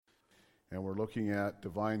and we're looking at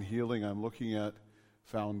divine healing. I'm looking at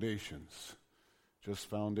foundations, just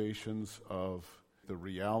foundations of the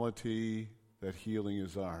reality that healing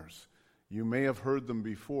is ours. You may have heard them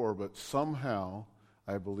before, but somehow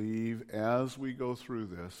I believe as we go through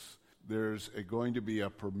this, there's going to be a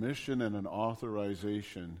permission and an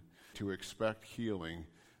authorization to expect healing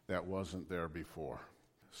that wasn't there before.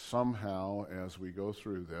 Somehow, as we go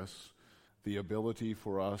through this, the ability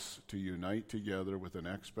for us to unite together with an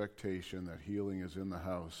expectation that healing is in the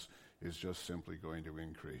house is just simply going to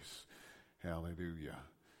increase. Hallelujah.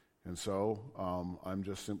 And so I'm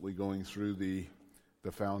just simply going through the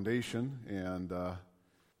foundation. And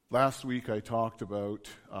last week I talked about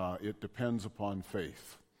it depends upon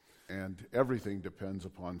faith. And everything depends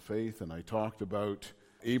upon faith. And I talked about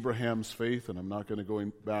Abraham's faith, and I'm not going to go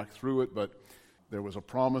back through it, but there was a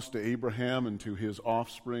promise to Abraham and to his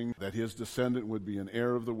offspring that his descendant would be an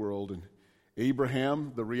heir of the world. And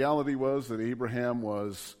Abraham, the reality was that Abraham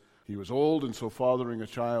was old, and so fathering a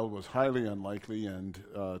child was highly unlikely. And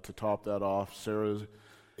to top that off, Sarah's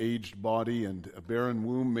aged body and a barren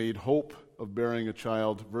womb made hope of bearing a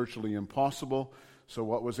child virtually impossible. So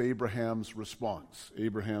what was Abraham's response?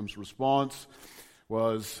 Abraham's response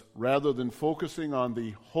was, rather than focusing on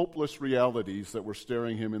the hopeless realities that were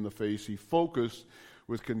staring him in the face, he focused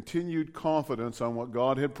with continued confidence on what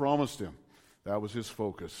God had promised him. That was his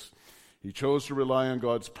focus. He chose to rely on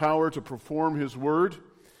God's power to perform his word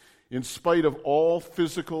in spite of all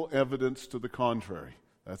physical evidence to the contrary.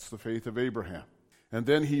 That's the faith of Abraham. And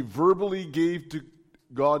then he verbally gave to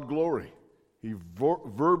God glory. He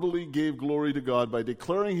verbally gave glory to God by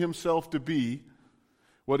declaring himself to be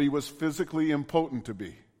what he was physically impotent to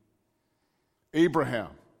be.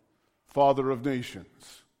 Abraham, father of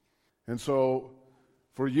nations. And so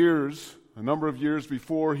for years, a number of years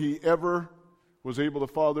before he ever was able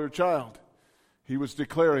to father a child, he was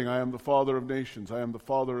declaring, I am the father of nations, I am the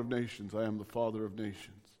father of nations, I am the father of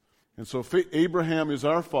nations. And so Abraham is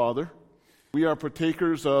our father. We are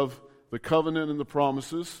partakers of the covenant and the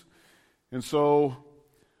promises. And so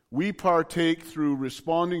we partake through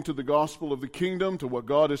responding to the gospel of the kingdom, to what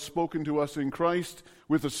God has spoken to us in Christ,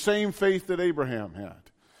 with the same faith that Abraham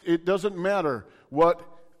had. It doesn't matter what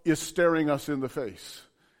is staring us in the face.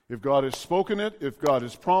 If God has spoken it, if God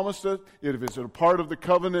has promised it, if it's a part of the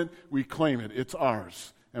covenant, we claim it. It's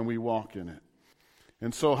ours, and we walk in it.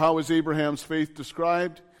 And so how is Abraham's faith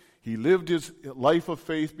described? He lived his life of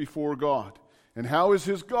faith before God. And how is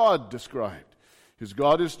his God described? His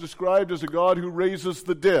God is described as a God who raises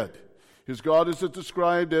the dead. His God is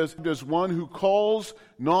described as one who calls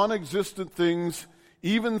non-existent things,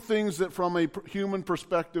 even things that from a human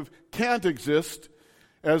perspective can't exist,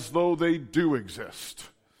 as though they do exist.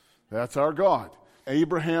 That's our God.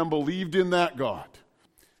 Abraham believed in that God.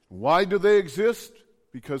 Why do they exist?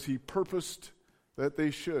 Because he purposed that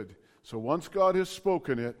they should. So once God has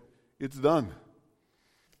spoken it, it's done.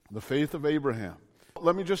 The faith of Abraham.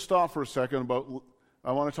 Let me just stop for a second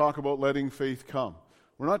I want to talk about letting faith come.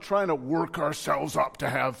 We're not trying to work ourselves up to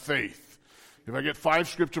have faith. If I get 5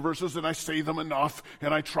 scripture verses and I say them enough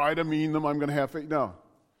and I try to mean them, I'm going to have faith. No.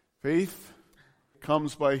 Faith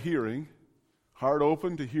comes by hearing, heart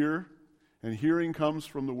open to hear, and hearing comes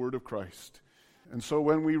from the word of Christ. And so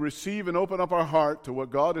when we receive and open up our heart to what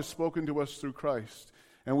God has spoken to us through Christ,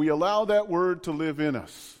 and we allow that word to live in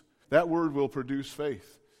us, that word will produce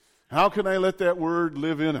faith. How can I let that word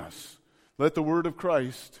live in us? Let the word of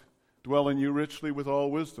Christ dwell in you richly with all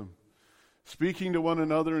wisdom, speaking to one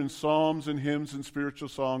another in psalms and hymns and spiritual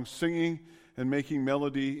songs, singing and making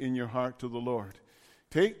melody in your heart to the Lord.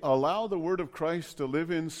 Allow the word of Christ to live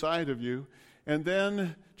inside of you, and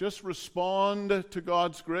then just respond to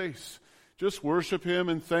God's grace. Just worship him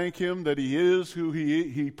and thank him that he is who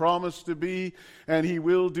he promised to be, and he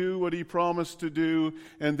will do what he promised to do,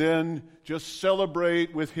 and then just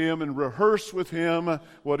celebrate with him and rehearse with him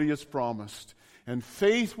what he has promised. And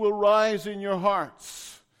faith will rise in your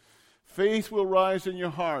hearts. Faith will rise in your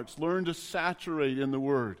hearts. Learn to saturate in the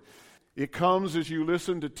word. It comes as you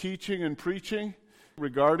listen to teaching and preaching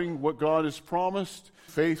regarding what God has promised.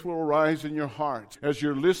 Faith will rise in your heart. As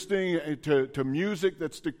you're listening to music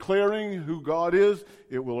that's declaring who God is,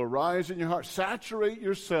 it will arise in your heart. Saturate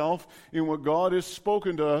yourself in what God has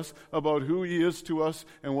spoken to us about who he is to us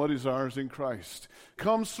and what is ours in Christ. It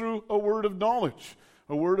comes through a word of knowledge.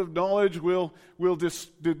 A word of knowledge will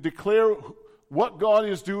declare what God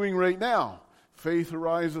is doing right now. Faith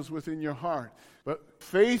arises within your heart. But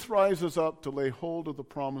faith rises up to lay hold of the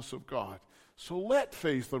promise of God. So let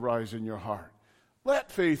faith arise in your heart.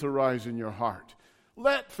 Let faith arise in your heart.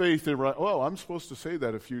 Let faith arise. Well, I'm supposed to say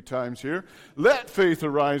that a few times here. Let faith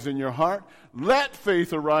arise in your heart. Let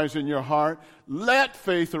faith arise in your heart. Let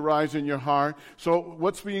faith arise in your heart. So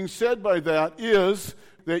what's being said by that is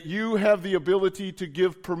that you have the ability to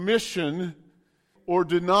give permission or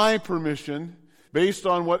deny permission based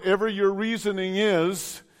on whatever your reasoning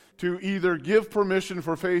is to either give permission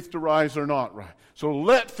for faith to rise or not rise. So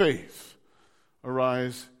let faith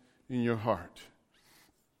arise in your heart.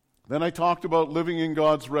 Then I talked about living in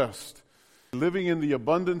God's rest, living in the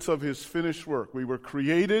abundance of His finished work. We were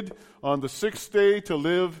created on the sixth day to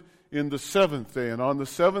live in the seventh day. And on the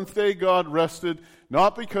seventh day, God rested,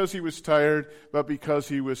 not because He was tired, but because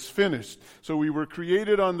He was finished. So we were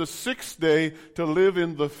created on the sixth day to live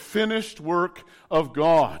in the finished work of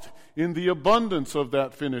God, in the abundance of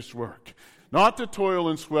that finished work. Not to toil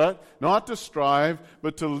and sweat, not to strive,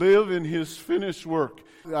 but to live in His finished work.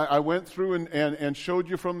 I went through and showed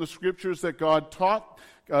you from the Scriptures that God taught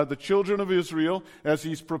the children of Israel, as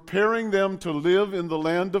He's preparing them to live in the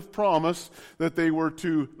land of promise, that they were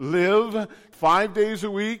to live 5 days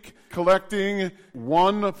a week, collecting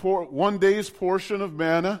one day's portion of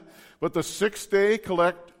manna, but the sixth day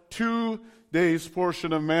collect 2 days'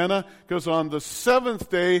 portion of manna, because on the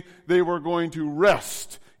seventh day they were going to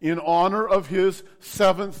rest in honor of His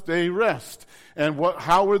seventh day rest. And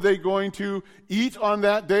how were they going to eat on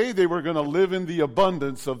that day? They were going to live in the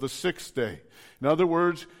abundance of the sixth day. In other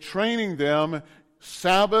words, training them,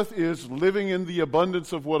 Sabbath is living in the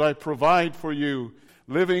abundance of what I provide for you,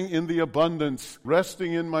 living in the abundance,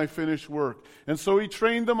 resting in my finished work. And so He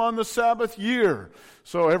trained them on the Sabbath year.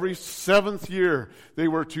 So every seventh year, they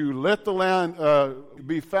were to let the land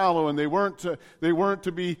be fallow, and they weren't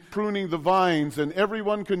to be pruning the vines, and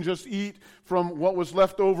everyone can just eat from what was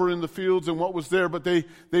left over in the fields and what was there, but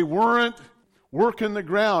they weren't working the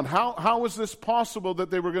ground. How was this possible that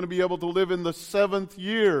they were going to be able to live in the seventh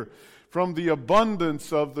year from the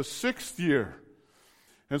abundance of the sixth year?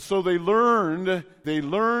 And so they learned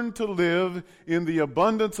to live in the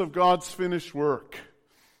abundance of God's finished work.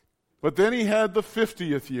 But then He had the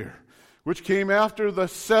 50th year, which came after the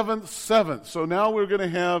seventh. So now we're going to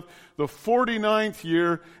have the 49th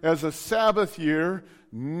year as a Sabbath year,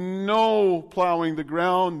 no plowing the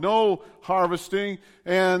ground, no harvesting,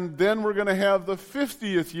 and then we're going to have the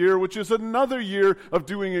 50th year, which is another year of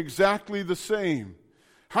doing exactly the same.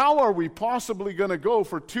 How are we possibly going to go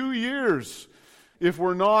for 2 years if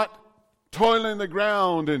we're not toiling the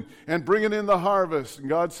ground and bringing in the harvest? And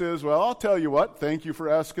God says, well, I'll tell you what, thank you for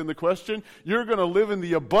asking the question. You're going to live in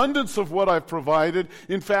the abundance of what I've provided.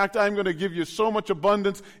 In fact, I'm going to give you so much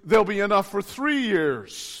abundance, there'll be enough for 3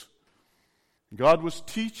 years. God was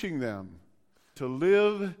teaching them to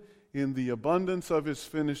live in the abundance of His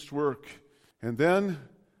finished work. And then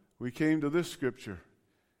we came to this scripture.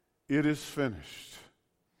 It is finished.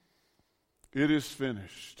 It is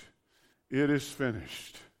finished. It is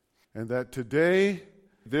finished. And that today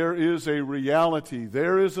there is a reality.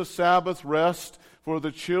 There is a Sabbath rest for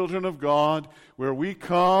the children of God where we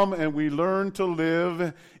come and we learn to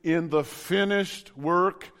live in the finished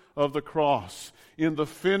work of the cross, in the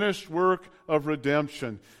finished work of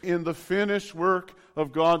redemption, in the finished work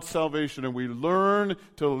of God's salvation. And we learn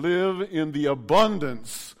to live in the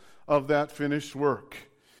abundance of that finished work.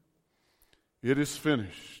 It is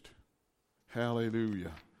finished.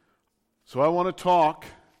 Hallelujah. So I want to talk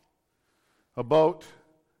about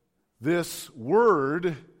this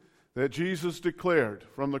word that Jesus declared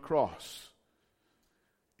from the cross.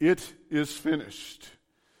 It is finished.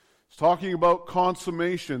 It's talking about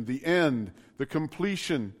consummation, the end, the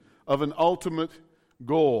completion of an ultimate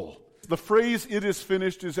goal. The phrase "it is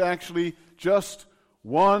finished" is actually just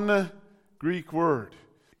one Greek word.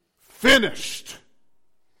 Finished.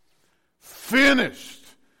 Finished.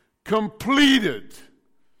 Completed.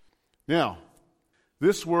 Now,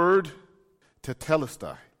 this word,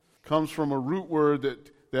 tetelestai, comes from a root word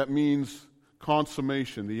that means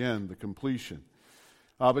consummation, the end, the completion.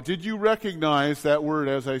 But did you recognize that word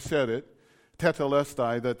as I said it,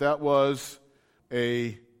 tetelestai, that was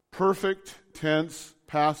a perfect tense,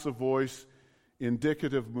 passive voice,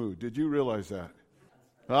 indicative mood? Did you realize that?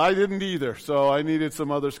 I didn't either, so I needed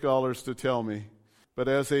some other scholars to tell me. But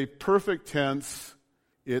as a perfect tense,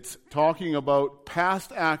 it's talking about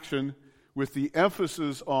past action with the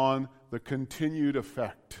emphasis on the continued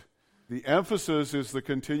effect. The emphasis is the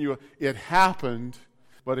continual. It happened,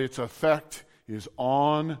 but its effect is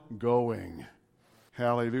ongoing.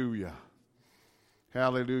 Hallelujah.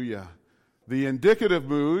 Hallelujah. The indicative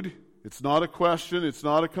mood, it's not a question, it's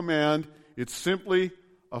not a command, it's simply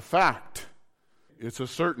a fact. It's a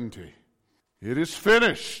certainty. It is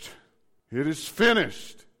finished. It is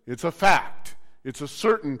finished. It's a fact. It's a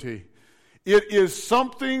certainty. It is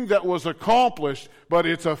something that was accomplished, but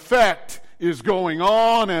its effect is going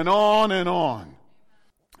on and on and on.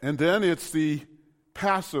 And then it's the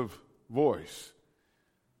passive voice.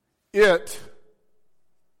 It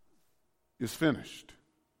is finished.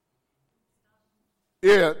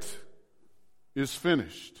 It is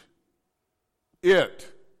finished.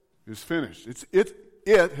 It is finished.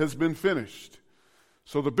 It has been finished.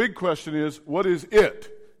 So the big question is, what is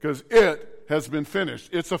it? Because it has been finished.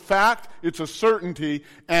 It's a fact, it's a certainty,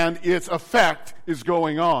 and its effect is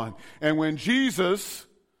going on. And when Jesus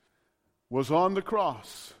was on the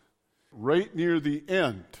cross, right near the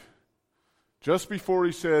end, just before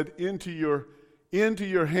he said, into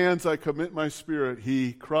your hands I commit my spirit,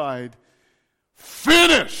 he cried,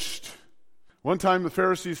 finished! One time the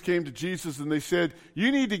Pharisees came to Jesus and they said,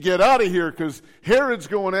 you need to get out of here because Herod's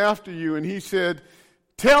going after you. And he said,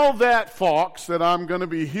 tell that fox that I'm going to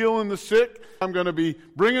be healing the sick, I'm going to be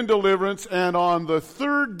bringing deliverance, and on the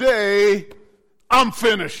third day, I'm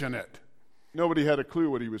finishing it. Nobody had a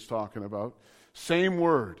clue what he was talking about. Same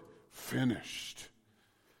word, finished.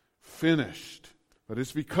 Finished. But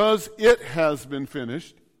it's because it has been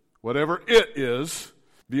finished, whatever it is,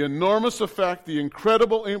 the enormous effect, the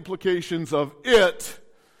incredible implications of it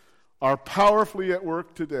are powerfully at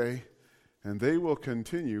work today, and they will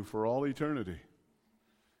continue for all eternity.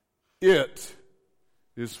 It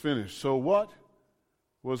is finished. So what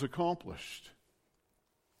was accomplished?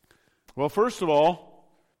 Well, first of all,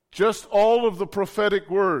 just all of the prophetic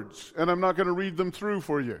words, and I'm not going to read them through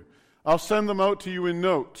for you. I'll send them out to you in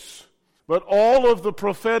notes. But all of the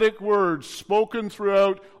prophetic words spoken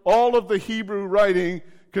throughout all of the Hebrew writing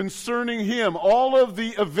concerning him, all of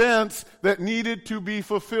the events that needed to be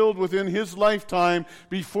fulfilled within his lifetime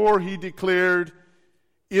before he declared,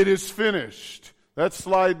 it is finished. That's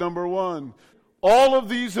slide number 1. All of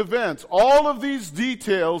these events, all of these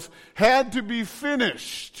details had to be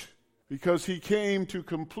finished because he came to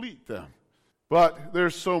complete them. But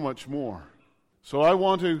there's so much more. So I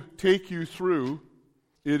want to take you through,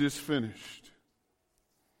 it is finished.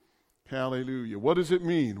 Hallelujah. What does it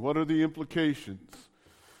mean? What are the implications?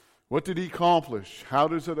 What did he accomplish? How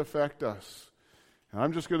does it affect us? And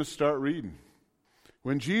I'm just going to start reading.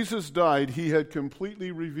 When Jesus died, he had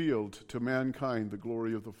completely revealed to mankind the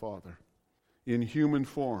glory of the Father in human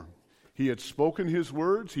form. He had spoken his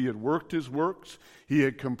words, he had worked his works, he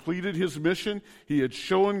had completed his mission, he had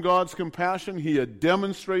shown God's compassion, he had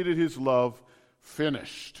demonstrated his love,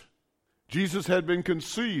 finished. Jesus had been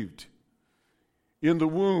conceived in the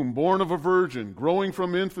womb, born of a virgin, growing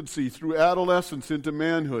from infancy through adolescence into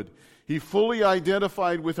manhood. He fully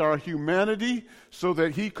identified with our humanity so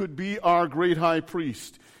that he could be our great high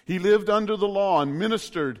priest. He lived under the law and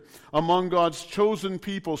ministered among God's chosen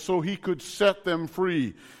people so he could set them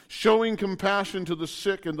free, showing compassion to the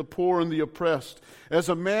sick and the poor and the oppressed. As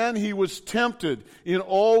a man, he was tempted in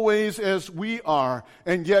all ways as we are,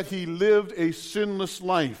 and yet he lived a sinless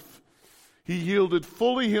life. He yielded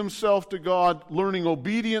fully himself to God, learning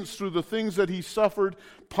obedience through the things that he suffered,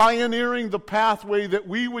 pioneering the pathway that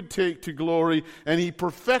we would take to glory, and he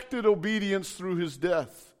perfected obedience through his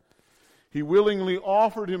death. He willingly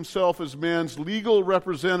offered himself as man's legal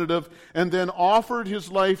representative and then offered his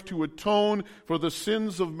life to atone for the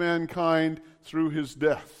sins of mankind through his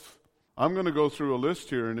death. I'm going to go through a list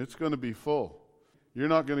here, and it's going to be full. You're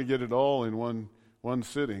not going to get it all in one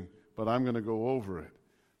sitting, but I'm going to go over it.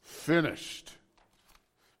 Finished.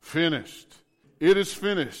 Finished. It is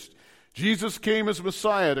finished. Jesus came as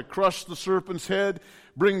Messiah to crush the serpent's head,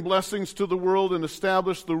 bring blessings to the world, and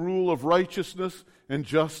establish the rule of righteousness and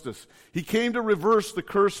justice. He came to reverse the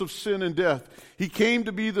curse of sin and death. He came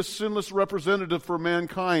to be the sinless representative for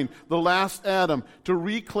mankind, the last Adam, to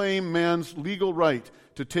reclaim man's legal right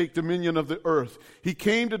to take dominion of the earth. He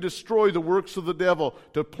came to destroy the works of the devil,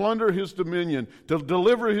 to plunder his dominion, to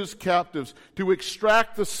deliver his captives, to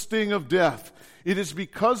extract the sting of death. It is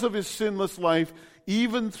because of his sinless life,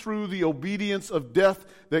 even through the obedience of death,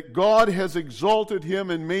 that God has exalted him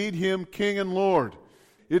and made him King and Lord.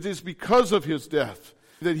 It is because of his death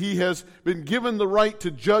that he has been given the right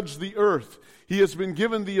to judge the earth. He has been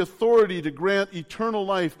given the authority to grant eternal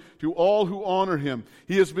life to all who honor him.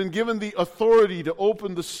 He has been given the authority to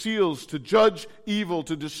open the seals, to judge evil,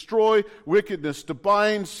 to destroy wickedness, to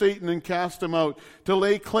bind Satan and cast him out, to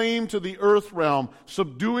lay claim to the earth realm,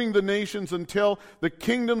 subduing the nations until the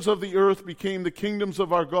kingdoms of the earth became the kingdoms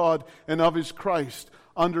of our God and of his Christ,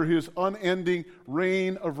 under his unending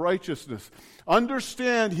reign of righteousness.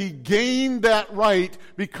 Understand, he gained that right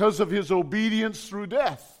because of his obedience through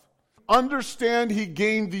death. Understand, he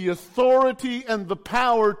gained the authority and the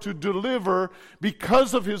power to deliver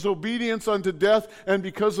because of his obedience unto death and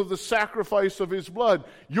because of the sacrifice of his blood.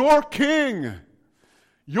 Your king,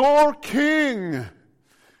 your king,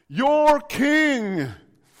 your king,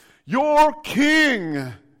 your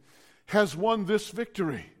king has won this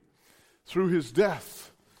victory through his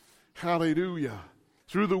death. Hallelujah.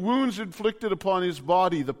 Through the wounds inflicted upon his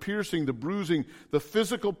body, the piercing, the bruising, the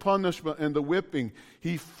physical punishment, and the whipping,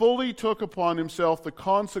 he fully took upon himself the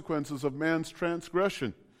consequences of man's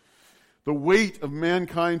transgression, the weight of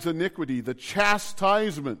mankind's iniquity, the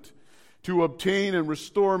chastisement to obtain and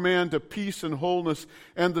restore man to peace and wholeness,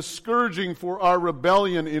 and the scourging for our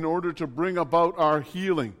rebellion in order to bring about our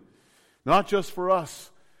healing. Not just for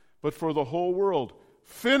us, but for the whole world.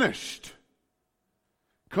 Finished.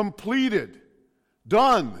 Completed.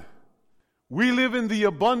 Done. We live in the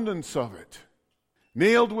abundance of it.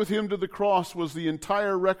 Nailed with him to the cross was the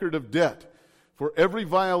entire record of debt for every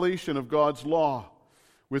violation of God's law,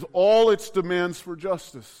 with all its demands for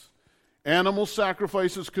justice. Animal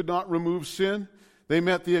sacrifices could not remove sin. They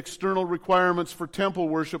met the external requirements for temple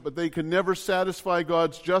worship, but they could never satisfy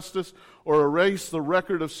God's justice or erase the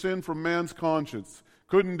record of sin from man's conscience.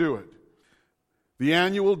 Couldn't do it. The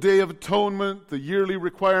annual Day of Atonement, the yearly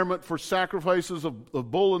requirement for sacrifices of the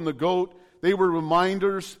bull and the goat, they were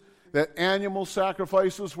reminders that animal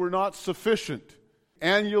sacrifices were not sufficient,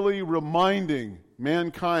 annually reminding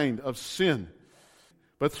mankind of sin.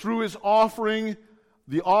 But through his offering,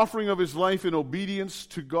 the offering of his life in obedience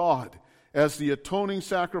to God as the atoning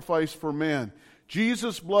sacrifice for man,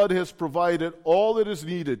 Jesus' blood has provided all that is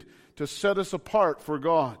needed to set us apart for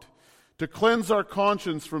God, to cleanse our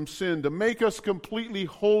conscience from sin, to make us completely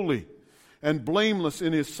holy and blameless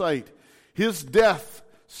in his sight. His death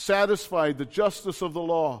satisfied the justice of the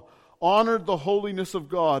law, honored the holiness of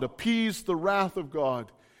God, appeased the wrath of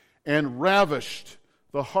God, and ravished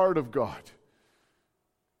the heart of God.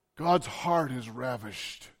 God's heart is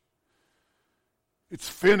ravished. It's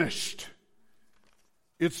finished.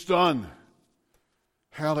 It's done.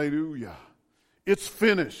 Hallelujah. It's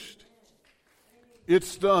finished.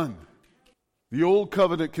 It's done. The Old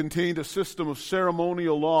Covenant contained a system of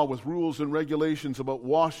ceremonial law with rules and regulations about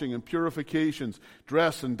washing and purifications,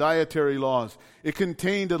 dress and dietary laws. It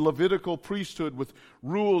contained a Levitical priesthood with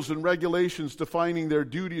rules and regulations defining their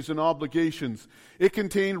duties and obligations. It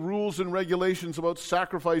contained rules and regulations about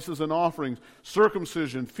sacrifices and offerings,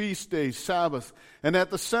 circumcision, feast days, Sabbath. And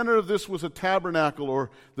at the center of this was a tabernacle, or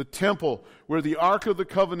the temple, where the Ark of the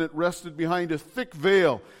Covenant rested behind a thick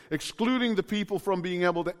veil, excluding the people from being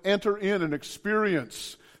able to enter in and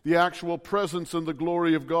experience the actual presence and the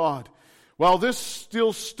glory of God. While this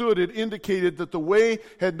still stood, it indicated that the way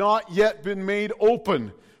had not yet been made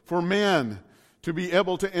open for man to be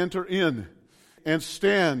able to enter in and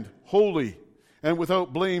stand holy and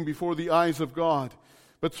without blame before the eyes of God.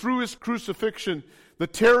 But through his crucifixion, the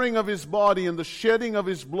tearing of his body and the shedding of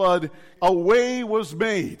his blood, a way was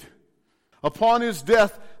made. Upon his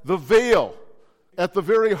death, the veil at the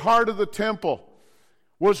very heart of the temple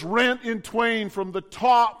was rent in twain from the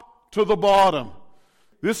top to the bottom.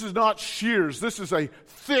 This is not shears. This is a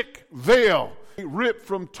thick veil ripped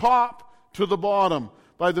from top to the bottom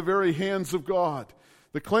by the very hands of God.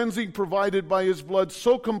 The cleansing provided by his blood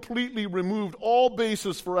so completely removed all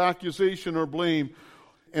basis for accusation or blame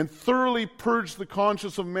and thoroughly purged the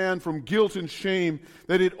conscience of man from guilt and shame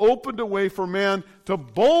that it opened a way for man to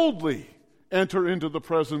boldly enter into the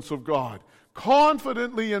presence of God,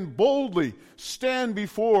 confidently and boldly stand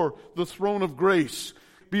before the throne of grace,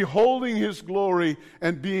 beholding his glory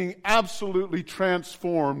and being absolutely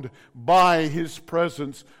transformed by his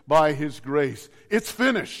presence, by his grace. It's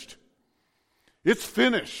finished. It's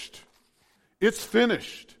finished. It's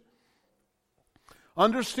finished.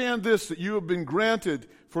 Understand this, that you have been granted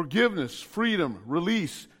forgiveness, freedom,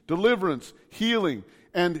 release, deliverance, healing,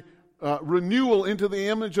 and renewal into the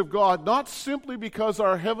image of God, not simply because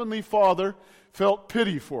our Heavenly Father felt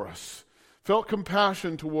pity for us, felt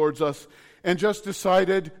compassion towards us, and just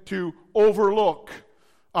decided to overlook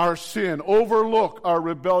our sin, overlook our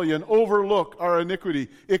rebellion, overlook our iniquity.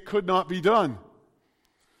 It could not be done.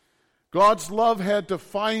 God's love had to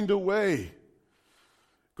find a way.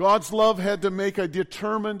 God's love had to make a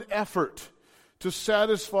determined effort to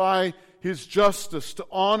satisfy his justice, to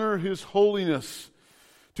honor his holiness,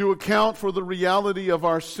 to account for the reality of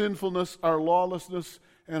our sinfulness, our lawlessness,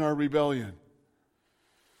 and our rebellion.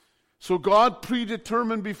 So God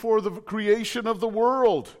predetermined before the creation of the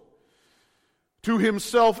world to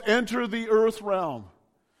himself enter the earth realm,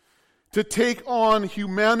 to take on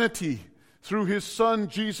humanity through his Son,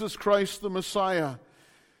 Jesus Christ the Messiah,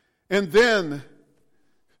 and then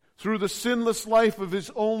through the sinless life of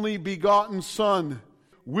His only begotten Son,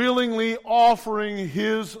 willingly offering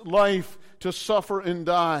His life to suffer and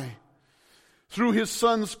die. Through His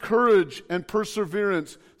Son's courage and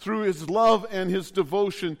perseverance, through His love and His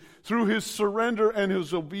devotion, through His surrender and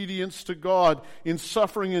His obedience to God in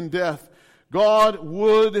suffering and death, God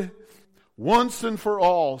would once and for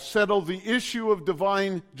all settle the issue of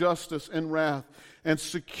divine justice and wrath and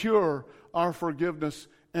secure our forgiveness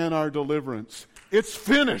and our deliverance. It's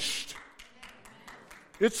finished.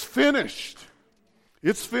 It's finished.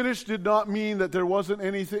 It's finished did not mean that there wasn't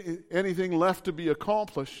anything left to be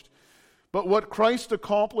accomplished. But what Christ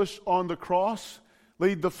accomplished on the cross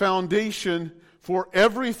laid the foundation for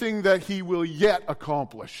everything that He will yet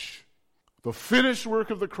accomplish. The finished work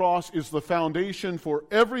of the cross is the foundation for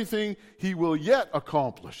everything He will yet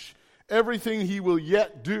accomplish, everything He will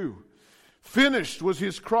yet do. Finished was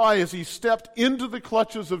His cry as He stepped into the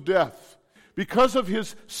clutches of death. Because of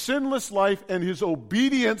His sinless life and His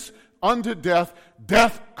obedience unto death,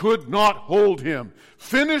 death could not hold Him.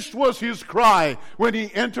 Finished was His cry when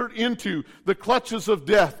He entered into the clutches of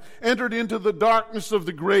death, entered into the darkness of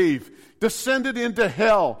the grave, descended into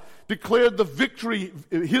hell, declared the victory,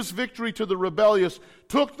 His victory to the rebellious,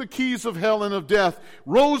 took the keys of hell and of death,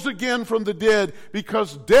 rose again from the dead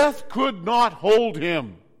because death could not hold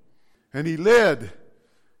Him. And He led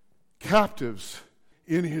captives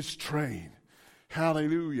in His train.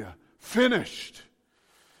 Hallelujah. Finished.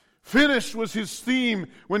 Finished was His theme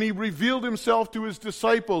when He revealed Himself to His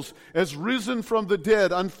disciples as risen from the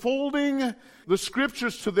dead, unfolding the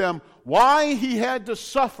Scriptures to them, why He had to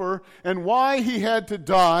suffer and why He had to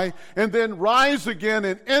die, and then rise again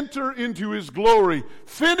and enter into His glory.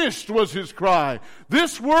 Finished was His cry.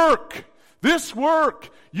 This work,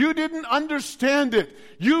 you didn't understand it.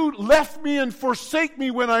 You left me and forsake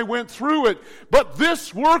me when I went through it, but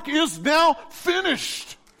this work is now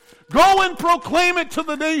finished. Go and proclaim it to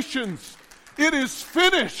the nations. It is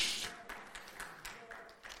finished.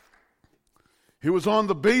 It was on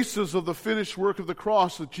the basis of the finished work of the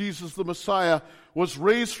cross that Jesus the Messiah was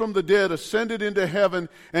raised from the dead, ascended into heaven,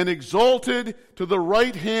 and exalted to the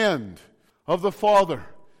right hand of the Father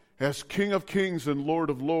as King of Kings and Lord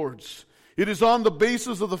of Lords. It is on the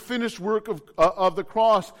basis of the finished work of the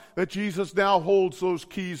cross that Jesus now holds those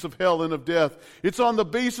keys of hell and of death. It's on the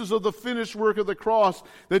basis of the finished work of the cross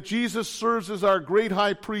that Jesus serves as our great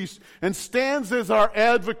high priest and stands as our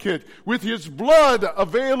advocate with His blood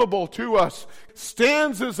available to us,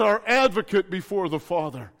 stands as our advocate before the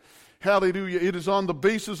Father. Hallelujah. It is on the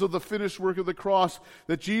basis of the finished work of the cross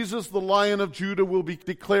that Jesus, the Lion of Judah, will be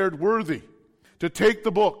declared worthy to take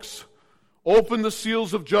the books, open the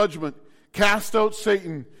seals of judgment, cast out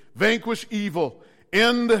Satan, vanquish evil,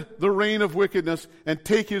 end the reign of wickedness, and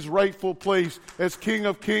take His rightful place as King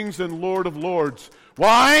of Kings and Lord of Lords.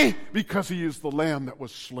 Why? Because He is the Lamb that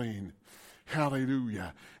was slain.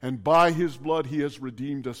 Hallelujah. And by His blood He has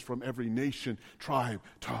redeemed us from every nation, tribe,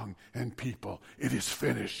 tongue, and people. It is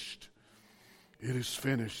finished. It is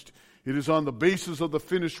finished. It is on the basis of the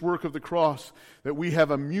finished work of the cross that we have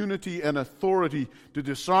immunity and authority to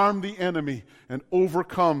disarm the enemy and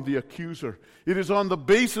overcome the accuser. It is on the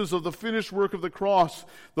basis of the finished work of the cross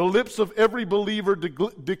the lips of every believer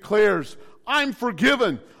declares, I'm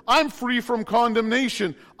forgiven. I'm free from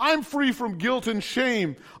condemnation. I'm free from guilt and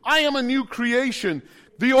shame. I am a new creation.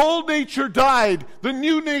 The old nature died. The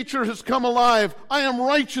new nature has come alive. I am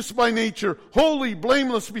righteous by nature, holy,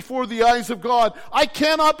 blameless before the eyes of God. I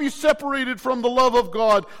cannot be separated from the love of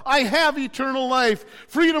God. I have eternal life.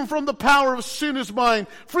 Freedom from the power of sin is mine.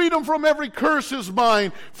 Freedom from every curse is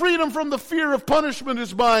mine. Freedom from the fear of punishment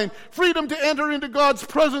is mine. Freedom to enter into God's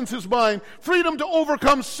presence is mine. Freedom to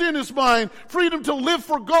overcome sin is mine. Freedom to live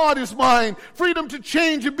for God is mine. Freedom to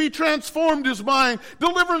change and be transformed is mine.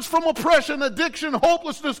 Deliverance from oppression, addiction,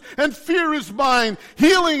 hopelessness, and fear is mine.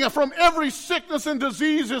 Healing from every sickness and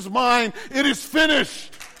disease is mine. It is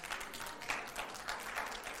finished.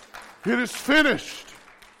 It is finished.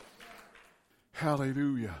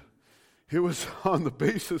 Hallelujah. It was on the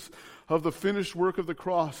basis of the finished work of the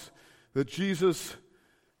cross that Jesus,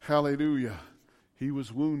 hallelujah, He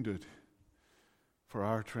was wounded for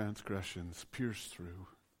our transgressions, pierced through.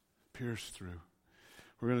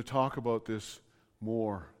 We're going to talk about this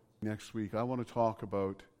more next week. I want to talk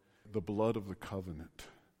about the blood of the covenant.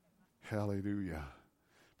 Hallelujah.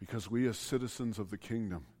 Because we as citizens of the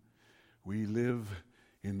kingdom, we live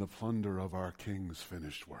in the plunder of our King's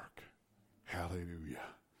finished work. Hallelujah.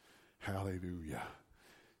 Hallelujah.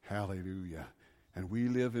 Hallelujah. And we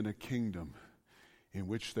live in a kingdom in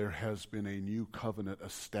which there has been a new covenant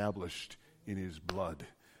established in His blood.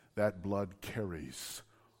 That blood carries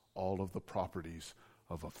all of the properties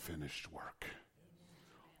of a finished work.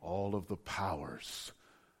 All of the powers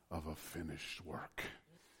of a finished work.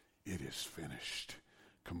 It is finished,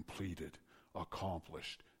 completed,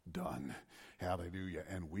 accomplished, done. Hallelujah.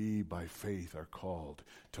 And we, by faith, are called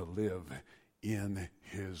to live in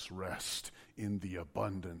his rest, in the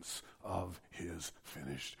abundance of his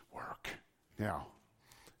finished work. Now,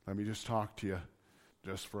 let me just talk to you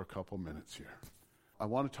just for a couple minutes here. I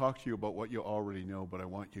want to talk to you about what you already know, but I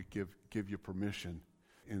want you to give you permission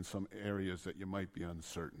in some areas that you might be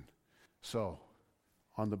uncertain. So,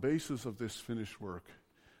 on the basis of this finished work,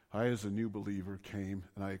 I, as a new believer, came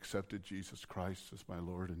and I accepted Jesus Christ as my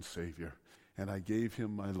Lord and Savior, and I gave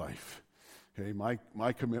him my life. Okay,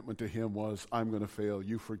 my commitment to him was, I'm going to fail,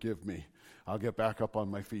 you forgive me. I'll get back up on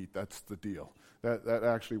my feet. That's the deal. That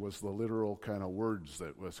actually was the literal kind of words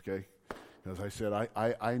that was, okay? Because I said,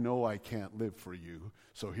 I know I can't live for you,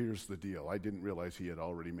 so here's the deal. I didn't realize he had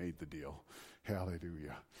already made the deal.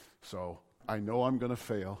 Hallelujah. So I know I'm going to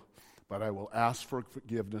fail, but I will ask for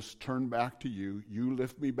forgiveness, turn back to you. You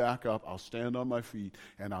lift me back up. I'll stand on my feet,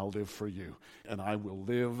 and I'll live for you. And I will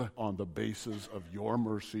live on the basis of your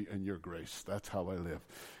mercy and your grace. That's how I live.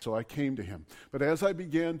 So I came to him. But as I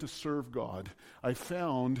began to serve God, I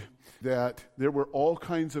found that there were all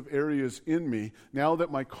kinds of areas in me. Now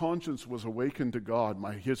that my conscience was awakened to God,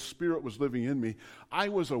 his Spirit was living in me, I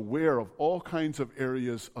was aware of all kinds of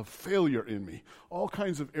areas of failure in me, all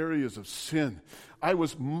kinds of areas of sin. I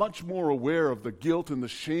was much more aware of the guilt and the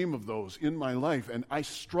shame of those in my life, and I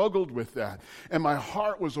struggled with that. And my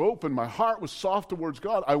heart was open. My heart was soft towards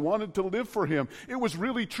God. I wanted to live for him. It was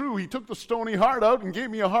really true. He took the stony heart out and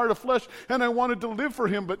gave me a heart of flesh, and I wanted to live for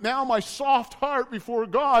him. But now my soft heart before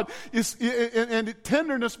God is, and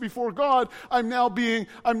tenderness before God, I'm now being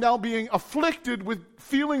afflicted with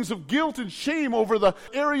feelings of guilt and shame over the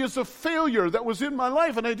areas of failure that was in my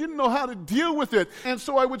life, and I didn't know how to deal with it. And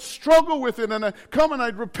so I would struggle with it, and I'd come and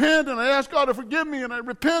I'd repent, and I ask God to forgive me, and I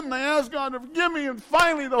repent, and I ask God to forgive me, and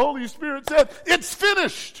finally the Holy Spirit said, it's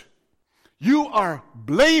finished. You are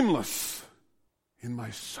blameless in my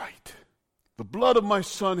sight. The blood of my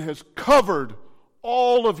Son has covered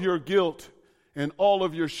all of your guilt and all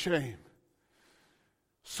of your shame.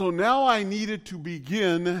 So now I needed to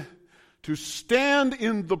begin to stand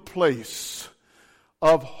in the place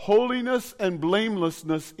of holiness and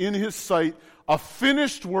blamelessness in his sight, a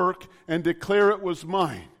finished work, and declare it was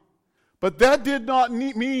mine. But that did not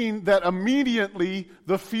mean that immediately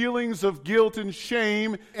the feelings of guilt and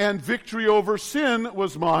shame and victory over sin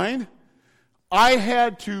was mine. I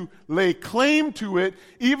had to lay claim to it,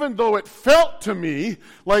 even though it felt to me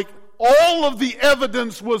like all of the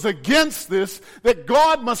evidence was against this, that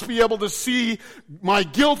God must be able to see my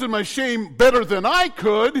guilt and my shame better than I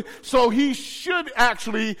could, so he should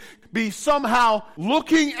actually be somehow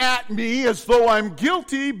looking at me as though I'm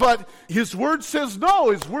guilty, but his word says no.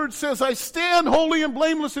 His word says I stand holy and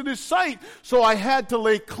blameless in his sight. So I had to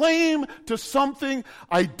lay claim to something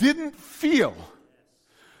I didn't feel.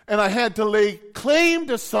 And I had to lay claim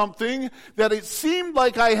to something that it seemed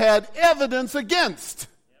like I had evidence against.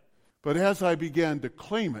 But as I began to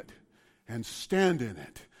claim it and stand in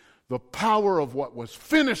it, the power of what was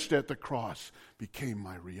finished at the cross became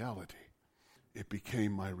my reality. It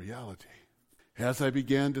became my reality. As I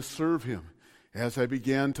began to serve him, as I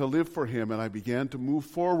began to live for him, and I began to move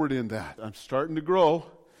forward in that, I'm starting to grow,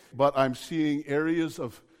 but I'm seeing areas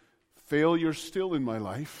of failure still in my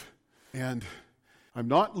life, and I'm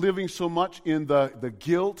not living so much in the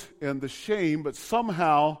guilt and the shame, but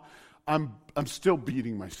somehow I'm still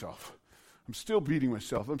beating myself. I'm still beating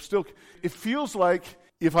myself. It feels like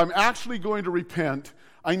if I'm actually going to repent,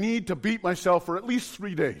 I need to beat myself for at least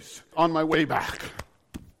 3 days on my way back.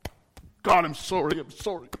 God, I'm sorry.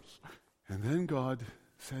 And then God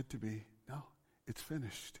said to me, no, it's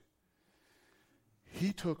finished.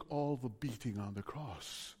 He took all the beating on the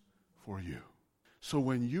cross for you. So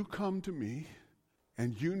when you come to me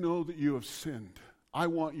and you know that you have sinned, I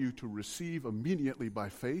want you to receive immediately by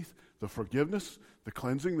faith the forgiveness, the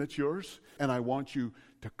cleansing that's yours, and I want you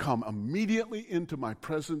to come immediately into my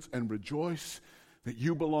presence and rejoice that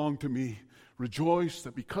you belong to me. Rejoice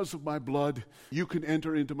that because of my blood, you can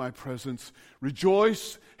enter into my presence.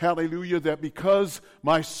 Rejoice, hallelujah, that because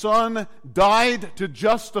my Son died to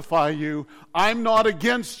justify you, I'm not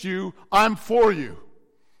against you, I'm for you.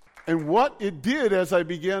 And what it did as I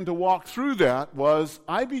began to walk through that was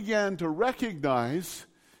I began to recognize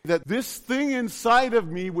that this thing inside of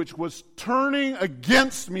me which was turning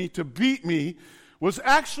against me to beat me was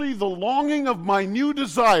actually the longing of my new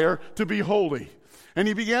desire to be holy. And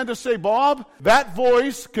he began to say, Bob, that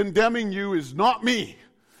voice condemning you is not me.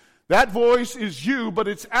 That voice is you, but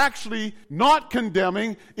it's actually not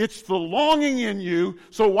condemning. It's the longing in you.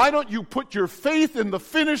 So why don't you put your faith in the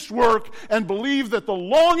finished work and believe that the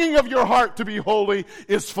longing of your heart to be holy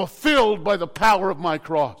is fulfilled by the power of my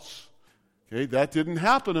cross? Okay, that didn't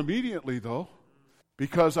happen immediately, though,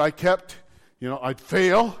 because I kept, I'd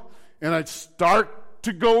fail, and I'd start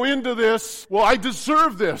to go into this. Well, I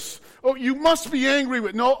deserve this. Oh, you must be angry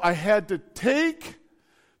with... No, I had to take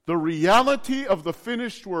the reality of the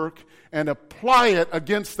finished work and apply it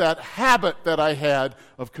against that habit that I had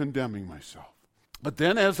of condemning myself. But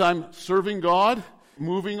then as I'm serving God,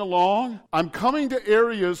 moving along, I'm coming to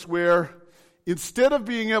areas where instead of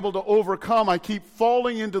being able to overcome, I keep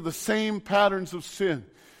falling into the same patterns of sin.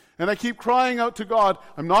 And I keep crying out to God,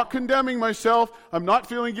 I'm not condemning myself, I'm not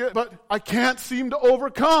feeling guilty, but I can't seem to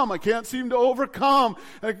overcome. I can't seem to overcome.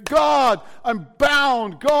 And God, I'm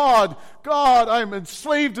bound. God, I'm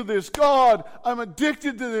enslaved to this. God, I'm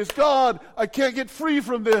addicted to this. God, I can't get free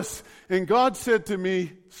from this. And God said to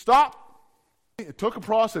me, stop. It took a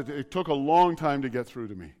process. It took a long time to get through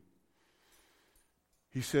to me.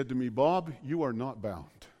 He said to me, Bob, you are not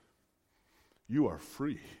bound. You are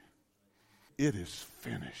free. It is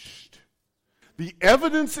finished. The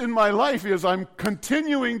evidence in my life is I'm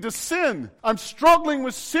continuing to sin. I'm struggling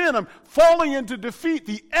with sin. I'm falling into defeat.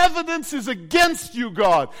 The evidence is against you,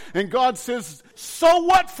 God. And God says, so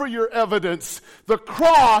what for your evidence? The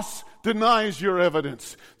cross denies your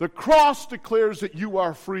evidence. The cross declares that you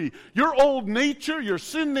are free. Your old nature, your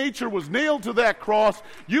sin nature was nailed to that cross.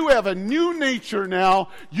 You have a new nature now.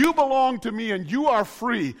 You belong to me and you are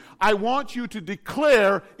free. I want you to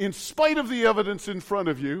declare, in spite of the evidence in front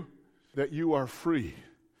of you, that you are free.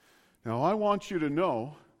 Now I want you to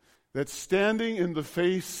know that standing in the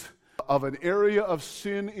face of an area of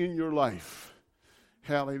sin in your life,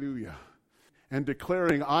 hallelujah, and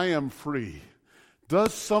declaring I am free,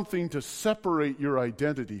 does something to separate your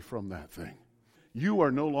identity from that thing. You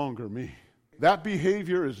are no longer me. That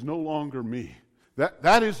behavior is no longer me.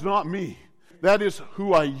 That is not me. That is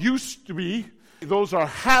who I used to be. Those are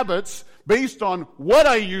habits based on what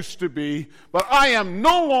I used to be, but I am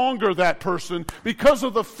no longer that person. Because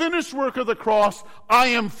of the finished work of the cross, I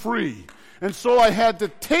am free. And so I had to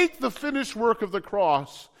take the finished work of the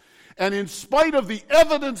cross, and in spite of the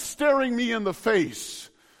evidence staring me in the face,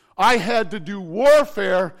 I had to do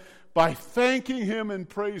warfare by thanking Him and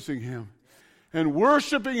praising Him and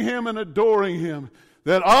worshiping Him and adoring Him,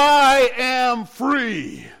 that I am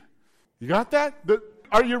free. You got that?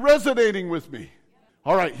 Are you resonating with me?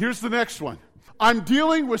 All right, here's the next one. I'm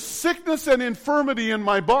dealing with sickness and infirmity in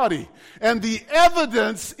my body, and the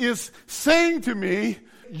evidence is saying to me,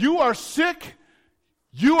 you are sick,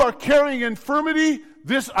 you are carrying infirmity,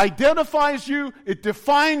 this identifies you, it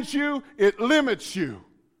defines you, it limits you.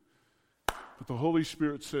 But the Holy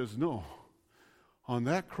Spirit says, no. On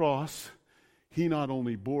that cross, He not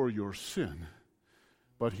only bore your sin,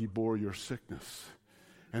 but He bore your sickness.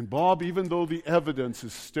 And Bob, even though the evidence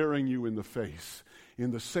is staring you in the face,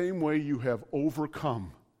 in the same way you have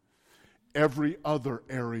overcome every other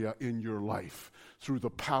area in your life through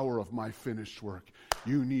the power of my finished work,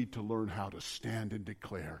 you need to learn how to stand and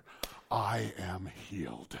declare, I am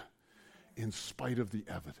healed in spite of the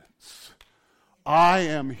evidence. I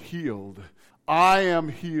am healed. I am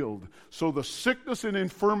healed. So the sickness and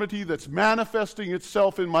infirmity that's manifesting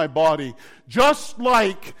itself in my body, just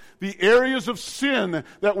like the areas of sin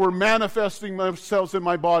that were manifesting themselves in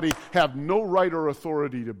my body, have no right or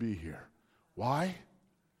authority to be here. Why?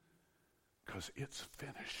 Because it's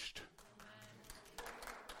finished.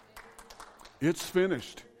 It's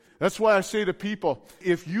finished. That's why I say to people,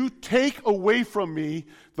 if you take away from me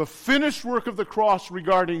the finished work of the cross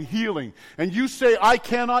regarding healing, and you say, I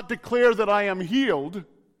cannot declare that I am healed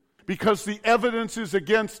because the evidence is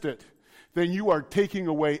against it, then you are taking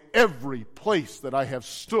away every place that I have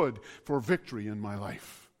stood for victory in my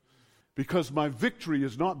life. Because my victory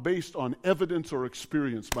is not based on evidence or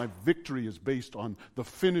experience. My victory is based on the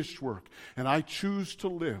finished work. And I choose to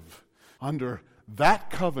live under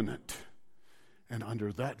that covenant and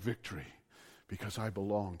under that victory, because I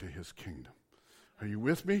belong to His kingdom. Are you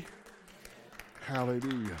with me?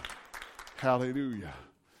 Hallelujah. Hallelujah.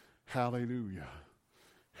 Hallelujah.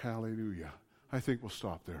 Hallelujah. I think we'll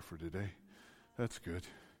stop there for today. That's good.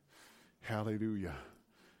 Hallelujah.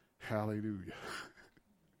 Hallelujah.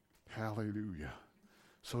 Hallelujah.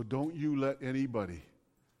 So don't you let anybody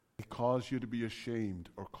cause you to be ashamed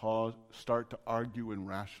or start to argue and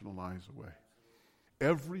rationalize away.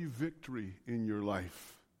 Every victory in your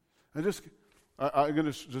life. I'm just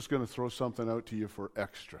going to throw something out to you for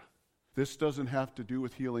extra. This doesn't have to do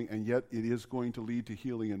with healing, and yet it is going to lead to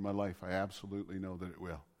healing in my life. I absolutely know that it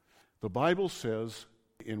will. The Bible says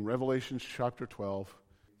in Revelation chapter 12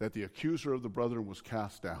 that the accuser of the brethren was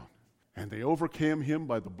cast down. And they overcame him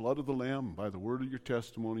by the blood of the Lamb, by the word of your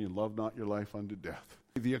testimony, and love not your life unto death.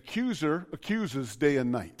 The accuser accuses day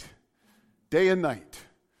and night. Day and night.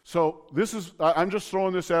 So I'm just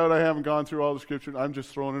throwing this out. I haven't gone through all the scripture. I'm just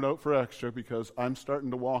throwing it out for extra because I'm starting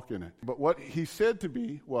to walk in it. But what he said to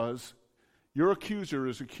me was, your accuser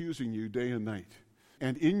is accusing you day and night.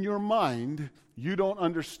 And in your mind, you don't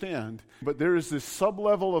understand. But there is this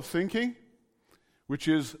sub-level of thinking, which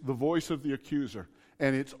is the voice of the accuser.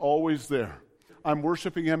 And it's always there. I'm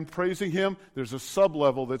worshiping him, praising him. There's a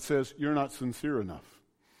sub-level that says, you're not sincere enough.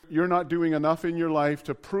 You're not doing enough in your life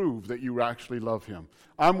to prove that you actually love him.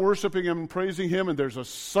 I'm worshiping him and praising him, and there's a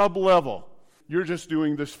sub-level. You're just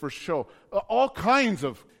doing this for show. All kinds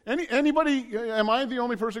of... Anybody, am I the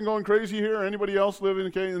only person going crazy here? Anybody else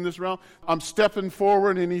living in this realm? I'm stepping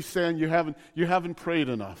forward, and he's saying, you haven't prayed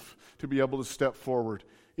enough to be able to step forward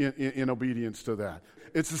in obedience to that.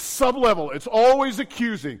 It's a sub-level. It's always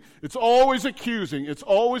accusing. It's always accusing. It's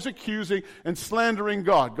always accusing and slandering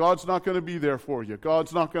God. God's not going to be there for you.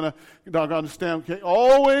 God's not going to stand. Okay?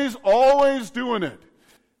 Always doing it.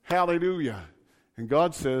 Hallelujah. And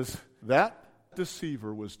God says, that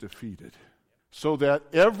deceiver was defeated. So that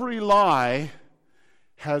every lie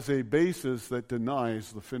has a basis that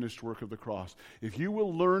denies the finished work of the cross. If you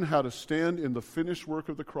will learn how to stand in the finished work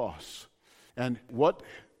of the cross and what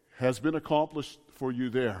has been accomplished for you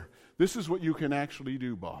there, this is what you can actually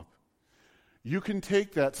do, Bob. You can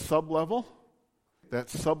take that sub-level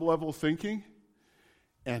thinking,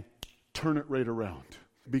 and turn it right around.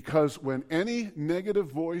 Because when any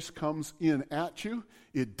negative voice comes in at you,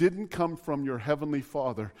 it didn't come from your heavenly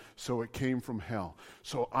Father, so it came from hell.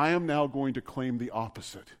 So I am now going to claim the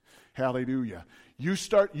opposite. Hallelujah. You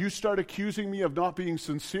start accusing me of not being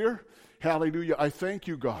sincere. Hallelujah. I thank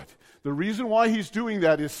you, God. The reason why he's doing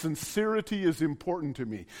that is sincerity is important to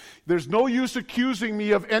me. There's no use accusing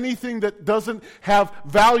me of anything that doesn't have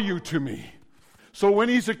value to me. So when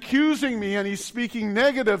he's accusing me and he's speaking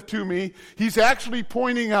negative to me, he's actually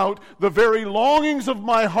pointing out the very longings of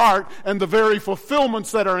my heart and the very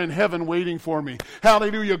fulfillments that are in heaven waiting for me.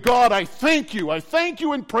 Hallelujah. God, I thank you. I thank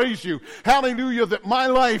you and praise you. Hallelujah, that my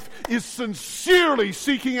life is sincerely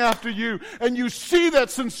seeking after you. And you see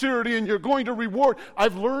that sincerity and you're going to reward.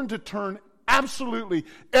 I've learned to turn absolutely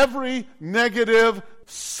every negative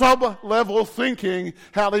sub-level thinking,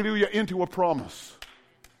 hallelujah, into a promise.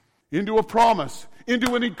 Into a promise,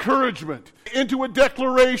 into an encouragement, into a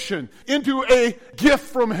declaration, into a gift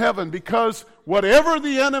from heaven. Because whatever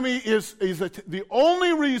the enemy is the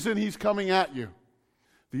only reason he's coming at you,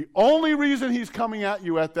 the only reason he's coming at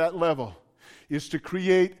you at that level is to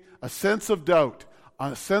create a sense of doubt,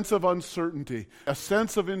 a sense of uncertainty, a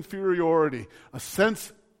sense of inferiority, a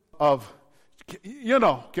sense of,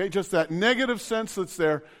 just that negative sense that's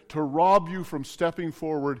there to rob you from stepping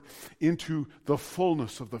forward into the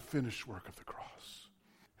fullness of the finished work of the cross.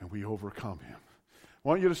 And we overcome him. I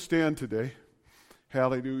want you to stand today.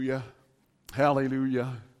 Hallelujah.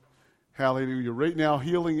 Hallelujah. Hallelujah. Right now,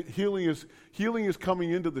 healing is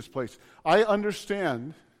coming into this place. I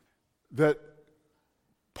understand that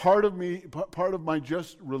part of my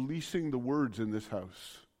just releasing the words in this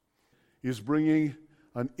house is bringing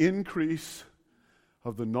an increase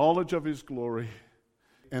of the knowledge of his glory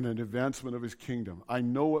and an advancement of his kingdom. I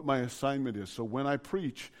know what my assignment is. So when I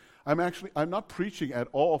preach, I'm not preaching at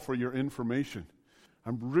all for your information.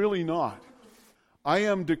 I'm really not. I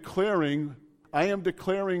am declaring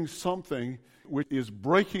something which is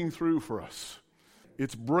breaking through for us.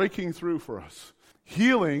 It's breaking through for us.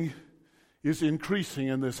 Healing is increasing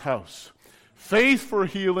in this house. Faith for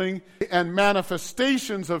healing and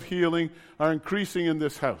manifestations of healing are increasing in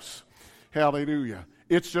this house. Hallelujah.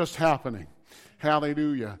 It's just happening.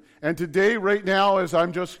 Hallelujah. And today, right now, as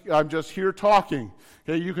I'm just here talking,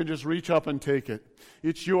 okay, you can just reach up and take it.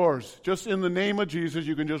 It's yours. Just in the name of Jesus,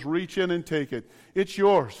 you can just reach in and take it. It's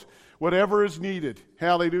yours. Whatever is needed.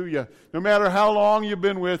 Hallelujah. No matter how long you've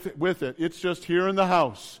been with it, it's just here in the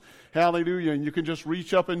house. Hallelujah. And you can just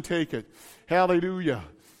reach up and take it. Hallelujah.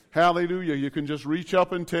 Hallelujah. You can just reach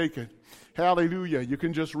up and take it. Hallelujah. You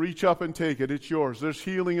can just reach up and take it. It's yours. There's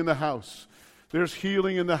healing in the house. There's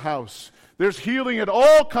healing in the house. There's healing at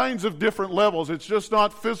all kinds of different levels. It's just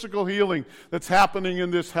not physical healing that's happening in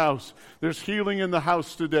this house. There's healing in the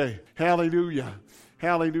house today. Hallelujah.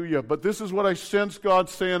 Hallelujah. But this is what I sense God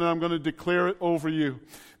saying, and I'm going to declare it over you.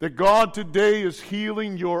 That God today is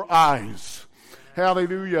healing your eyes.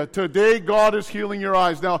 Hallelujah. Today, God is healing your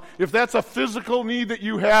eyes. Now, if that's a physical need that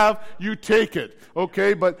you have, you take it.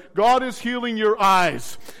 Okay? But God is healing your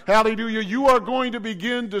eyes. Hallelujah. You are going to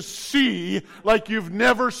begin to see like you've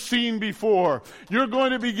never seen before. You're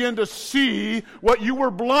going to begin to see what you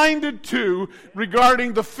were blinded to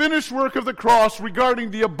regarding the finished work of the cross,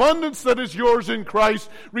 regarding the abundance that is yours in Christ,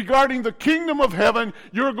 regarding the kingdom of heaven.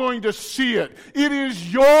 You're going to see it. It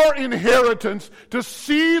is your inheritance to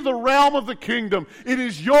see the realm of the kingdom. It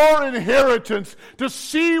is your inheritance to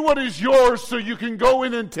see what is yours so you can go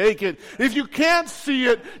in and take it. If you can't see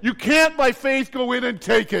it, you can't by faith go in and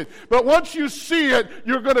take it. But once you see it,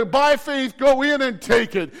 you're going to by faith go in and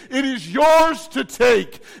take it. It is yours to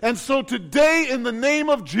take. And so today, in the name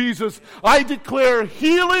of Jesus, I declare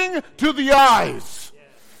healing to the eyes.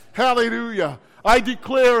 Hallelujah. I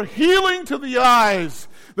declare healing to the eyes,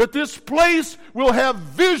 that this place will have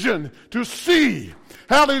vision to see.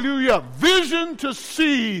 Hallelujah. Vision to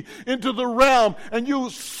see into the realm. And you will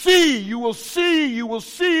see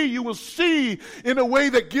in a way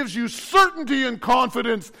that gives you certainty and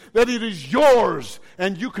confidence that it is yours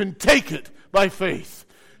and you can take it by faith.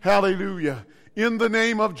 Hallelujah. In the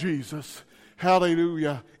name of Jesus.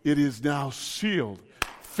 Hallelujah. It is now sealed,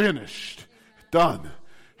 finished, done.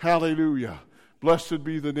 Hallelujah. Blessed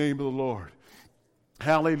be the name of the Lord.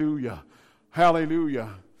 Hallelujah. Hallelujah.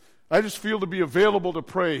 I just feel to be available to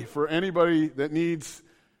pray for anybody that needs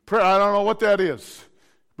prayer. I don't know what that is,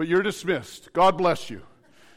 but you're dismissed. God bless you.